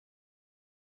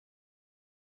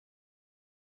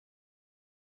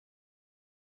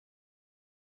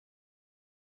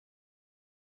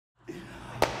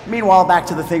Meanwhile, back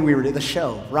to the thing we were doing, the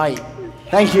show, right?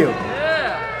 Thank you.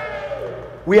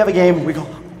 We have a game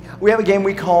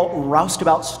we call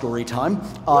Roustabout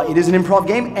Storytime. It is an improv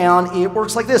game, and it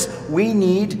works like this. We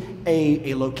need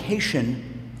a location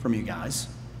from you guys.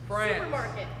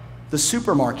 Supermarket. The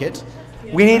supermarket.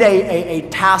 We need a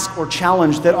task or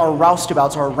challenge that our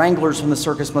Roustabouts, our wranglers from the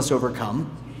circus, must overcome.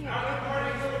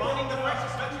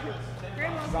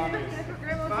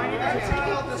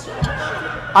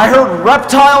 I heard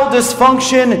reptile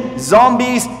dysfunction,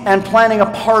 zombies, and planning a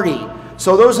party.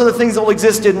 So those are the things that will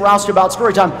exist in Roustabout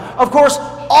Storytime. Of course,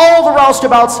 all the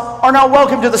Roustabouts are now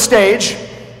welcome to the stage.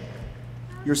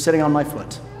 You're sitting on my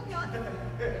foot.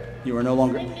 You are no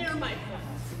longer...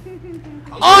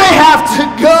 I have to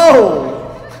go!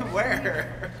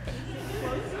 Where?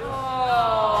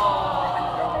 Oh,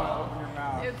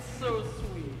 it's so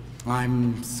sweet.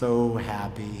 I'm so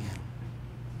happy.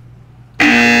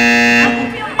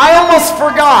 I almost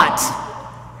forgot!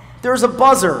 There's a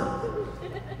buzzer.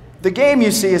 The game,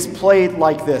 you see, is played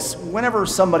like this. Whenever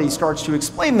somebody starts to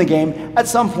explain the game, at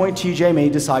some point TJ may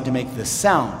decide to make this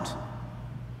sound.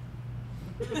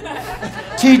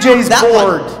 TJ's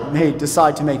board may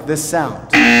decide to make this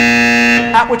sound.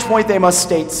 At which point they must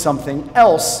state something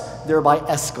else, thereby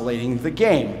escalating the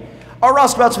game. Our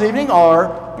Roustabouts for the evening are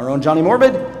our own Johnny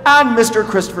Morbid and Mr.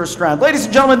 Christopher Strand. Ladies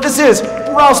and gentlemen, this is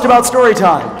Roustabout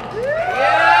Storytime.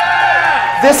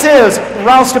 This is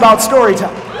Roustabout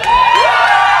Storytime.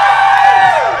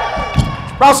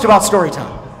 Roustabout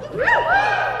Storytime.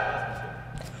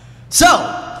 So,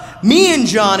 me and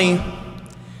Johnny,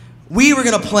 we were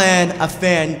gonna plan a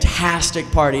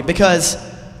fantastic party because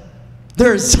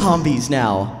there's zombies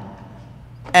now.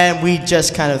 And we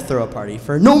just kind of throw a party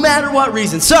for no matter what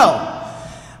reason. So,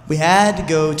 we had to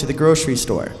go to the grocery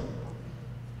store.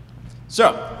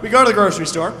 So, we go to the grocery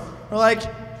store. We're like,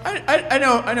 I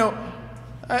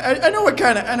know what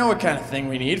kind of thing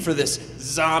we need for this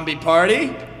zombie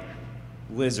party.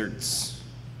 Lizards.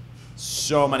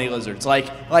 So many lizards.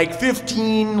 Like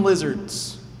 15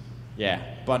 lizards. Yeah,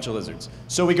 bunch of lizards.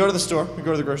 So we go to the store, we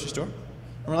go to the grocery store, and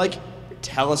we're like,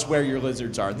 tell us where your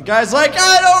lizards are. And the guy's like,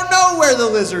 I don't know where the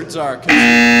lizards are.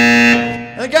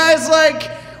 And the guy's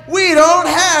like, we don't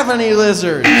have any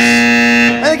lizards.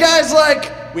 And the guy's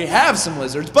like, we have some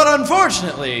lizards, but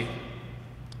unfortunately,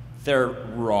 they're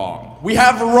wrong. We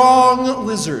have wrong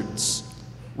lizards.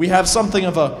 We have something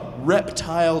of a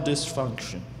reptile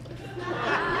dysfunction.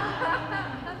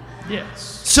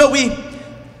 Yes. So we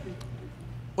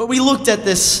looked at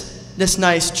this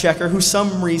nice checker who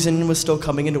some reason was still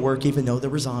coming into work even though there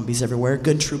were zombies everywhere,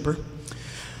 good trooper.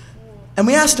 And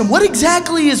we asked him, what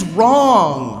exactly is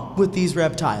wrong with these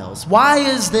reptiles? Why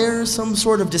is there some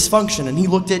sort of dysfunction? And he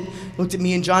looked at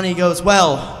me and Johnny and goes,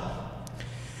 well,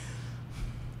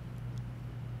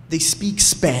 they speak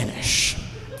Spanish.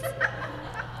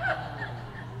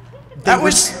 They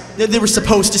were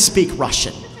supposed to speak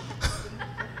Russian.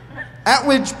 At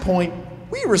which point,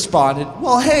 we responded,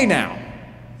 well, hey now,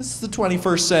 this is the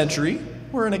 21st century.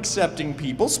 We're an accepting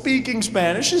people. Speaking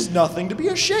Spanish is nothing to be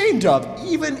ashamed of,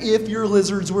 even if your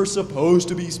lizards were supposed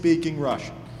to be speaking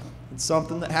Russian. It's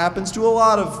something that happens to a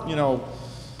lot of,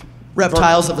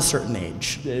 reptiles of a certain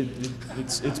age.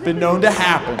 It's been known to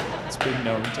happen. It's been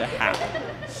known to happen.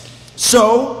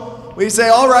 So, we say,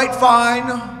 all right,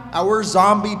 fine. Our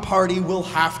zombie party will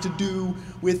have to do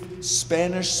with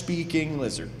Spanish-speaking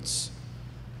lizards.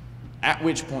 At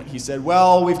which point he said,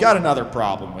 well, we've got another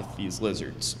problem with these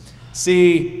lizards.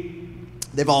 See,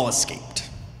 they've all escaped.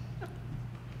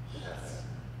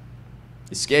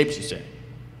 Escaped, you say?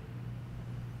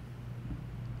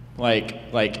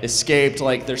 Like escaped,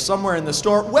 like they're somewhere in the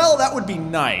store? Well, that would be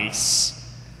nice.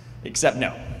 Except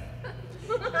no.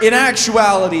 In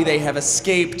actuality, they have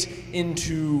escaped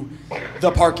into the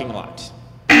parking lot.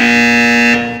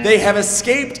 They have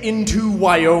escaped into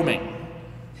Wyoming.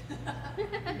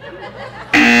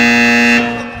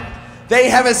 They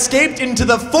have escaped into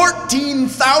the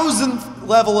 14,000th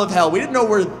level of hell. We didn't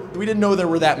know there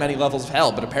were that many levels of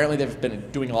hell, but apparently they've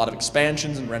been doing a lot of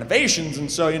expansions and renovations,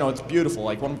 and so, it's beautiful.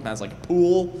 Like, one of them has, like, a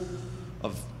pool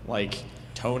of, like,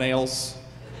 toenails.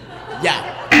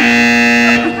 Yeah.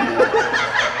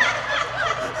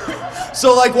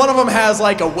 So, like, one of them has,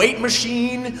 like, a weight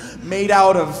machine made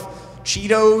out of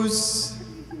Cheetos.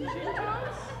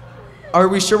 Are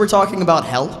we sure we're talking about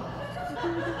hell?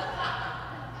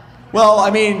 Well,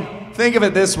 I mean, think of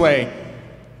it this way.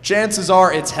 Chances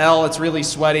are it's hell, it's really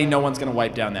sweaty, no one's gonna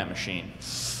wipe down that machine.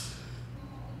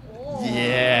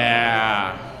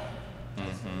 Yeah.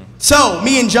 So,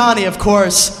 me and Johnny, of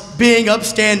course, being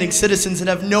upstanding citizens and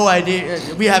have no idea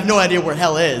where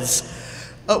hell is,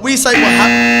 We say,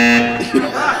 well,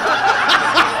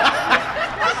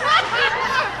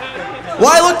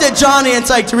 I looked at Johnny and it's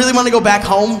like, do you really want to go back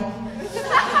home?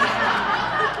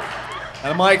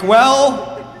 And I'm like, well,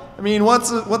 I mean,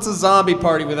 what's a zombie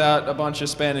party without a bunch of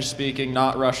Spanish-speaking,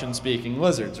 not Russian-speaking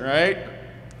lizards, right?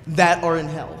 That or in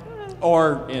hell.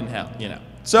 Or in hell, you know.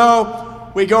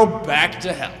 So we go back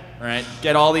to hell, right?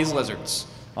 Get all these lizards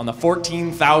on the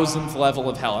 14,000th level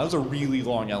of hell. That was a really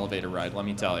long elevator ride, let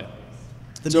me tell you.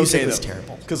 The music was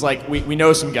terrible. Because, like, we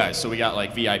know some guys, so we got,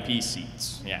 like, VIP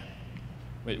seats. Yeah.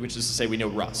 Which is to say we know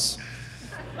Russ.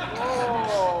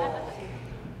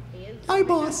 Hi,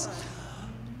 boss.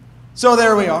 So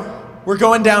there we are. We're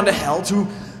going down to hell to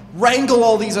wrangle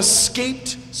all these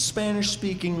escaped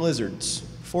Spanish-speaking lizards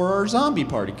for our zombie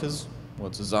party, because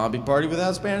what's a zombie party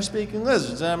without Spanish-speaking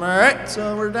lizards, am I right?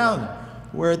 So we're down there.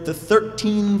 We're at the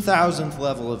 13,000th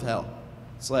level of hell.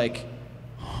 It's like,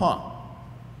 huh,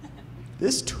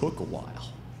 this took a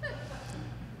while.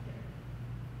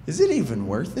 Is it even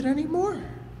worth it anymore?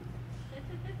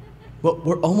 Well,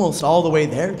 we're almost all the way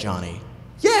there, Johnny.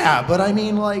 Yeah, but I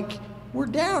mean, like, we're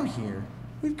down here.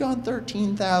 We've gone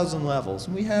 13,000 levels,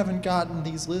 and we haven't gotten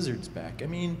these lizards back. I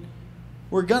mean,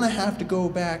 we're gonna have to go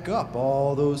back up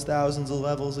all those thousands of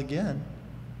levels again.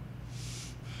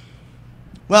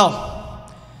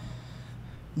 Well,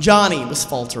 Johnny was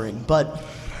faltering, but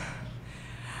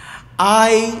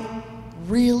I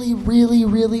really, really,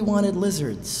 really wanted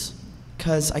lizards,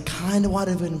 because I kind of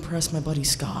wanted to impress my buddy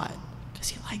Scott, because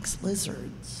he likes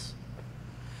lizards.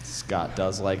 Scott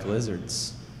does like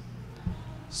lizards.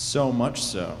 So much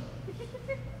so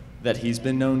that he's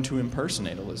been known to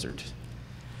impersonate a lizard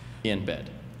in bed.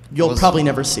 You'll probably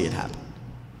never see it happen.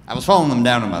 I was following them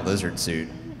down in my lizard suit.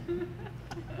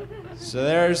 So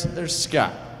there's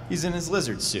Scott. He's in his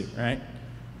lizard suit, right?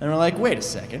 And we're like, wait a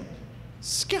second.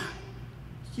 Scott,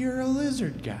 you're a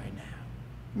lizard guy now.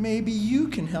 Maybe you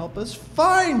can help us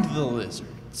find the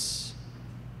lizards.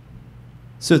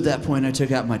 So at that point, I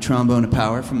took out my trombone of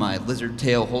power from my lizard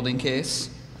tail holding case.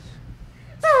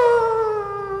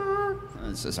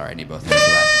 So sorry, I need both hands for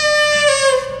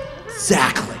that.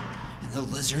 Exactly. And the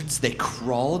lizards, they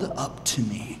crawled up to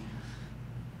me.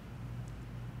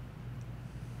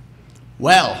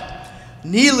 Well,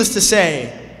 needless to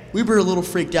say, we were a little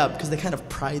freaked out because they kind of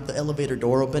pried the elevator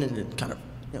door open and it kind of,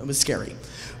 it was scary.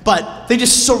 But they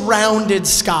just surrounded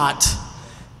Scott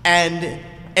and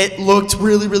it looked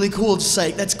really, really cool. Just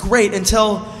like, that's great,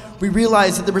 until we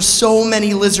realized that there were so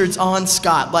many lizards on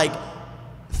Scott, like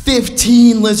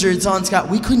 15 lizards on Scott.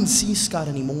 We couldn't see Scott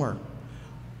anymore.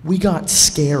 We got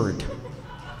scared.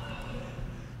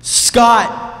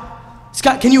 Scott,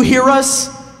 can you hear us?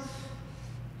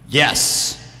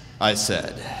 Yes, I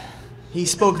said. He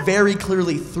spoke very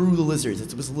clearly through the lizards.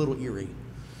 It was a little eerie.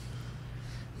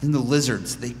 Then the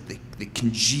lizards, they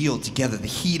congealed together, the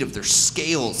heat of their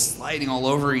scales sliding all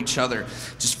over each other,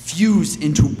 just fused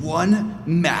into one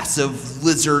massive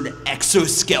lizard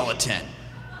exoskeleton.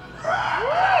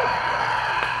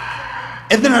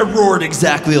 And then I roared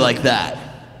exactly like that.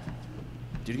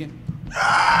 Do it again.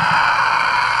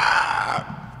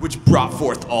 Which brought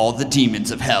forth all the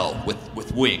demons of hell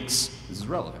with wings. This is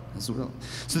relevant. So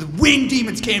the winged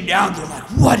demons came down. They're like,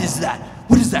 what is that?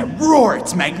 What is that roar?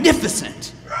 It's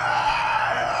magnificent.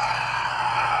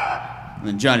 And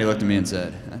then Johnny looked at me and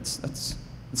said, that's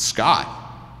Scott.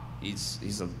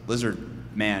 He's a lizard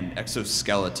man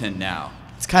exoskeleton now.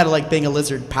 It's kind of like being a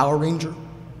lizard Power Ranger.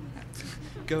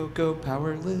 Go, go,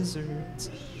 power lizards.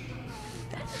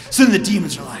 So then the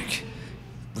demons are like,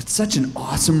 with such an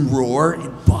awesome roar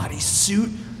and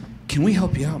bodysuit, can we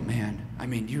help you out, man? I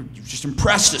mean, you've just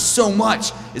impressed us so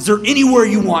much. Is there anywhere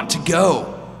you want to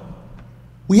go?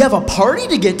 We have a party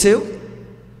to get to.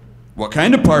 What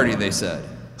kind of party, they said?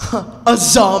 A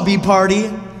zombie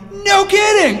party. No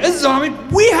kidding! A zombie?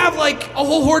 We have like a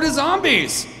whole horde of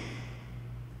zombies.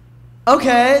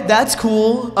 Okay, that's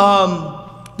cool.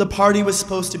 The party was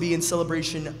supposed to be in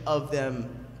celebration of them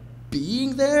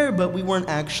being there, but we weren't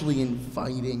actually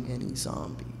inviting any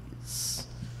zombies.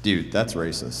 Dude, that's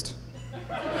racist.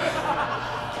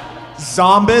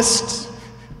 Zombist?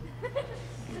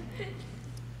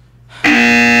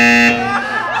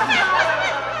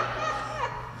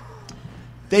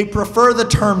 They prefer the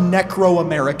term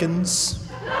Necro-Americans.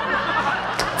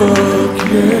 Fuck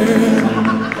yeah.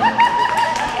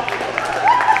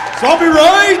 Zombie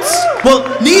rights!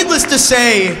 Well, needless to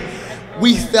say,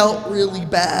 we felt really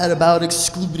bad about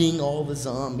excluding all the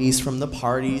zombies from the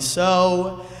party,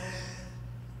 so,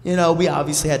 you know, we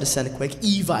obviously had to send a quick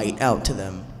evite out to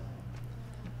them.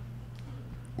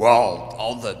 Well,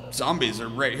 all the zombies are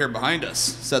right here behind us,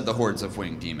 said the hordes of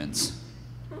winged demons.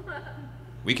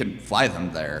 We can fly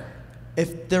them there.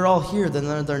 If they're all here, then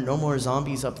are there no more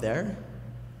zombies up there?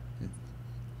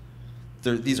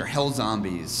 These are hell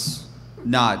zombies,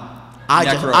 not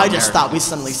I just thought we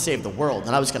suddenly saved the world,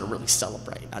 and I was gonna really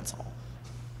celebrate. That's all.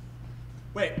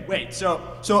 Wait. So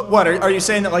what? Are you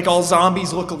saying that like all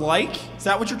zombies look alike? Is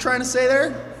that what you're trying to say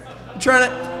there? You're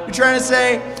trying to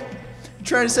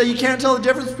say you can't tell the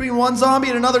difference between one zombie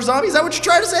and another zombie? Is that what you're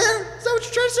trying to say there? Is that what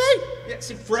you're trying to say? Yeah,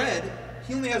 see, Fred,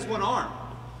 he only has one arm.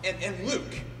 And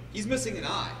Luke, he's missing an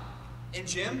eye. And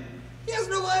Jim, he has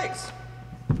no legs.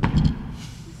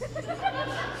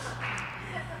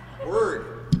 Word.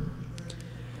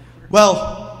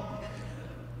 Well,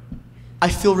 I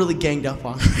feel really ganged up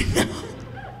on right now.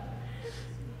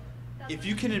 If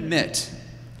you can admit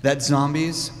that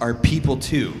zombies are people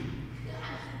too,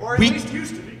 Or at least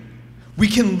used to be. we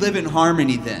can live in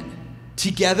harmony then.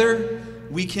 Together,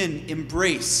 we can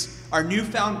embrace our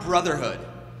newfound brotherhood.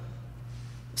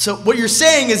 So what you're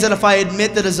saying is that if I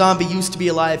admit that a zombie used to be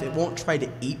alive, it won't try to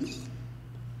eat me?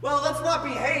 Well, let's not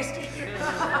be hasty.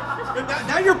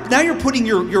 Now you're putting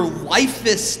your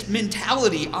lifist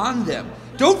mentality on them.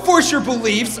 Don't force your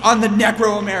beliefs on the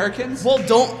Necro-Americans. Well,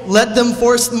 don't let them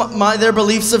force their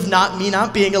beliefs of me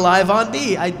not being alive on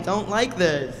me. I don't like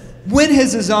this. When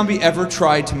has a zombie ever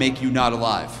tried to make you not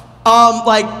alive?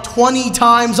 Like 20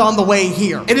 times on the way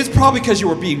here. It is probably because you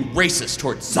were being racist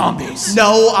towards zombies.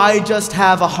 No, I just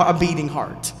have a beating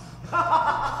heart.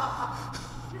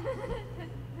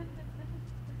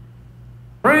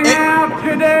 Bring out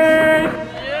today!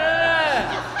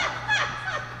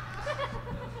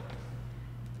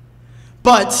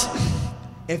 But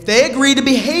if they agree to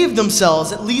behave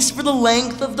themselves, at least for the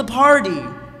length of the party,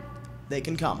 they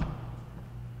can come.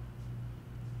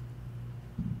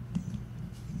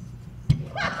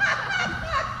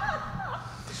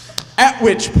 At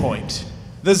which point,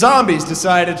 the zombies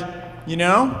decided, you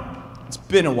know, it's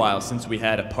been a while since we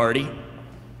had a party.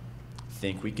 I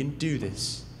think we can do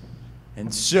this.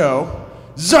 And so,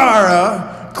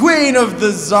 Zara, queen of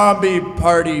the zombie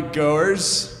party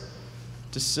goers,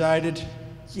 decided,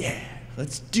 yeah,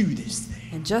 let's do this thing.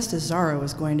 And just as Zara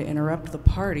was going to interrupt the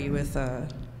party with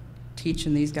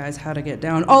teaching these guys how to get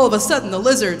down, all of a sudden the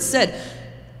lizard said,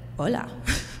 "Hola."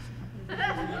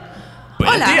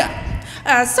 Buena Hola.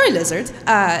 dia. Soy lizard.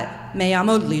 Me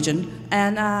llamo Legion.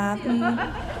 And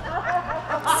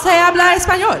se habla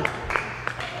español.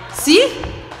 ¿Sí?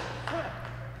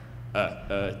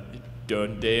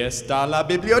 ¿Dónde está la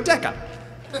biblioteca?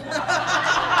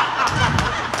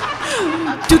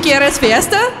 ¿Tú quieres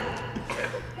fiesta?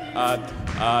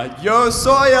 Yo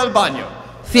soy el baño.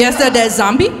 ¿Fiesta de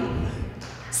zombie?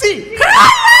 Sí.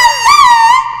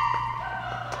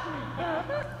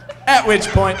 At which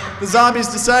point, the zombies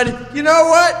decided, you know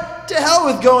what? To hell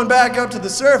with going back up to the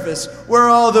surface, where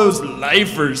all those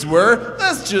lifers were.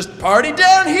 Let's just party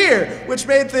down here, which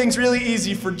made things really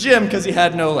easy for Jim because he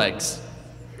had no legs.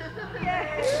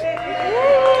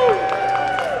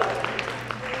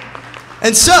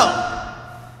 And so,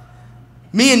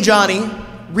 me and Johnny,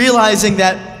 realizing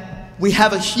that we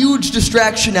have a huge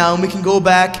distraction now and we can go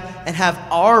back and have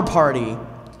our party,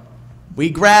 we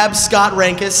grabbed Scott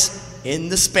Renkes in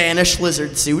the Spanish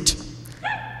lizard suit,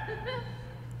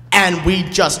 and we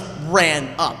just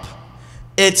ran up.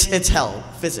 It's hell.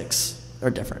 Physics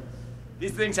are different.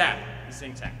 These things happen.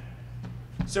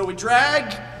 So we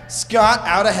drag Scott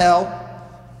out of hell,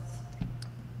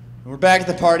 and we're back at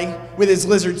the party with his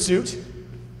lizard suit,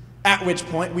 at which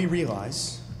point we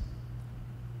realize,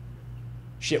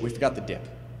 shit, we forgot the dip.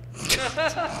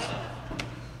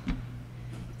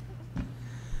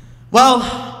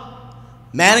 Well,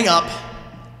 manning up,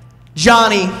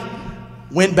 Johnny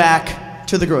went back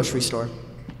to the grocery store.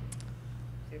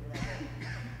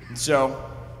 And so,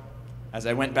 as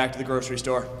I went back to the grocery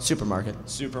store, Supermarket.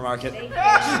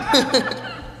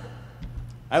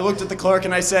 I looked at the clerk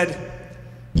and I said,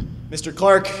 Mr.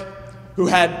 Clerk, who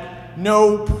had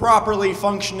no properly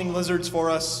functioning lizards for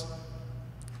us,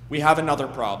 we have another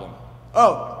problem.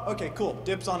 Oh, okay, cool.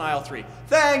 Dibs on aisle 3.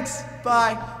 Thanks,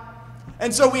 bye.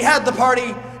 And so we had the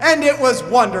party, and it was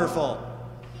wonderful.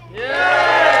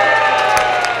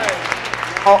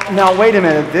 Oh, now wait a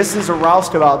minute. This is a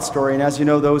Roustabout story, and as you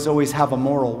know, those always have a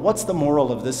moral. What's the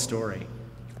moral of this story?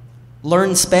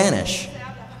 Learn Spanish.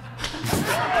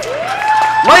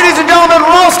 Ladies and gentlemen,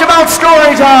 Roustabout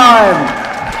Storytime!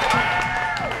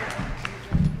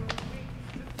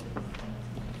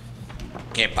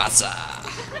 ¿Qué pasa?